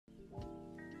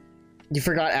You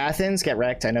forgot Athens? Get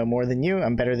wrecked. I know more than you.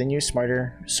 I'm better than you.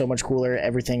 Smarter. So much cooler.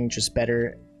 Everything just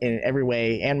better in every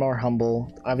way and more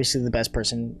humble. Obviously the best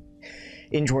person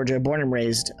in Georgia. Born and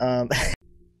raised. Not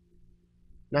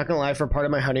gonna lie, for part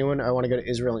of my honeymoon, I want to go to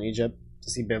Israel and Egypt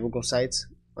to see biblical sites.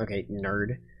 Okay,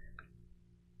 nerd.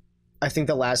 I think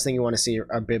the last thing you want to see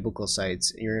are biblical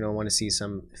sites. You're gonna want to see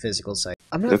some physical sites.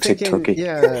 I'm not thinking... Turkey.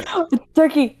 Yeah.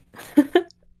 Turkey!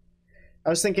 I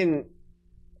was thinking...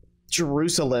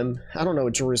 Jerusalem. I don't know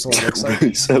what Jerusalem looks like.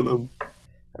 Jerusalem.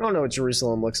 I don't know what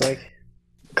Jerusalem looks like.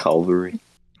 Calvary.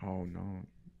 Oh no.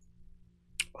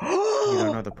 You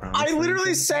don't know the promise. I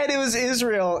literally said it was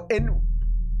Israel, and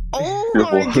oh It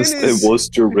my was, goodness, it was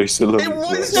Jerusalem. It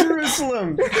was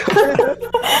Jerusalem.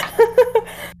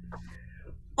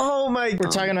 Oh my! We're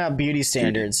talking about beauty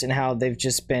standards and how they've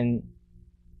just been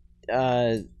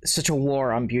such a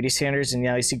war on beauty standards, and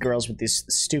now you see girls with these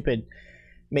stupid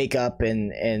makeup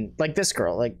and like this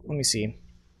girl. Like, let me see.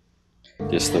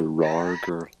 Just the raw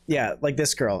girl. Yeah, like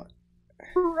this girl.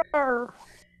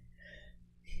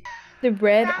 The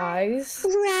red eyes.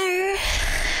 You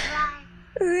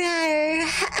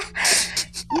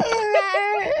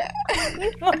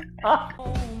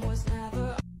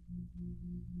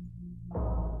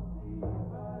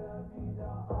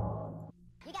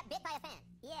got bit by a fan.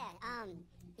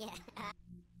 Yeah,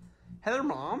 Heather,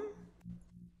 Mom?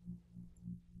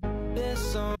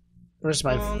 Where's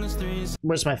my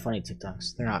funny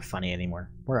TikToks? They're not funny anymore.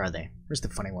 Where are they? Where's the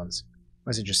funny ones? Why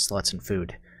is it just sluts and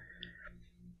food?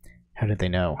 How did they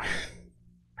know?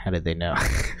 How did they know?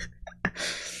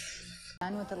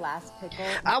 Done with the last pickle.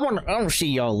 I want to see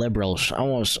y'all liberals. I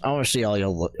want to see all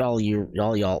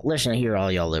y'all. Listen here,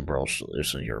 all y'all liberals.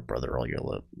 Listen to your brother, all you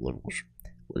liberals.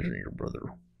 Listen to your brother.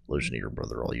 Listen to your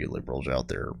brother, all you liberals out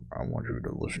there. I want you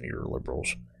to listen to your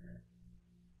liberals.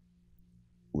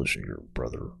 Listen to your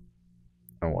brother.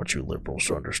 I want you liberals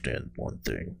to understand one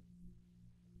thing.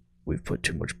 We've put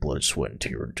too much blood, sweat, and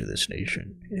tear into this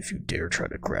nation. If you dare try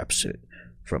to grasp it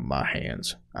from my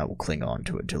hands, I will cling on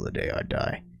to it till the day I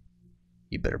die.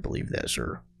 You better believe that,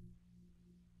 sir.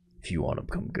 If you want them,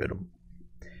 come get them.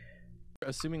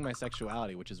 Assuming my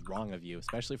sexuality, which is wrong of you,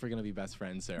 especially if we're gonna be best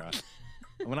friends, Sarah.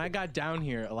 When I got down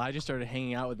here, Elijah started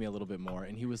hanging out with me a little bit more,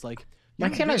 and he was like, Why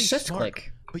can't I really shift smart,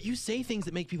 click? But you say things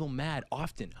that make people mad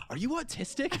often. Are you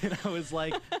autistic? And I was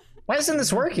like, Why isn't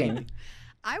this working?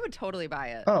 I would totally buy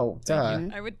it. Oh, duh.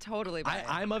 I would totally buy it.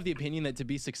 I'm of the opinion that to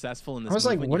be successful in this I was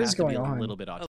like, movement, what you is have to be going on? a little bit autistic.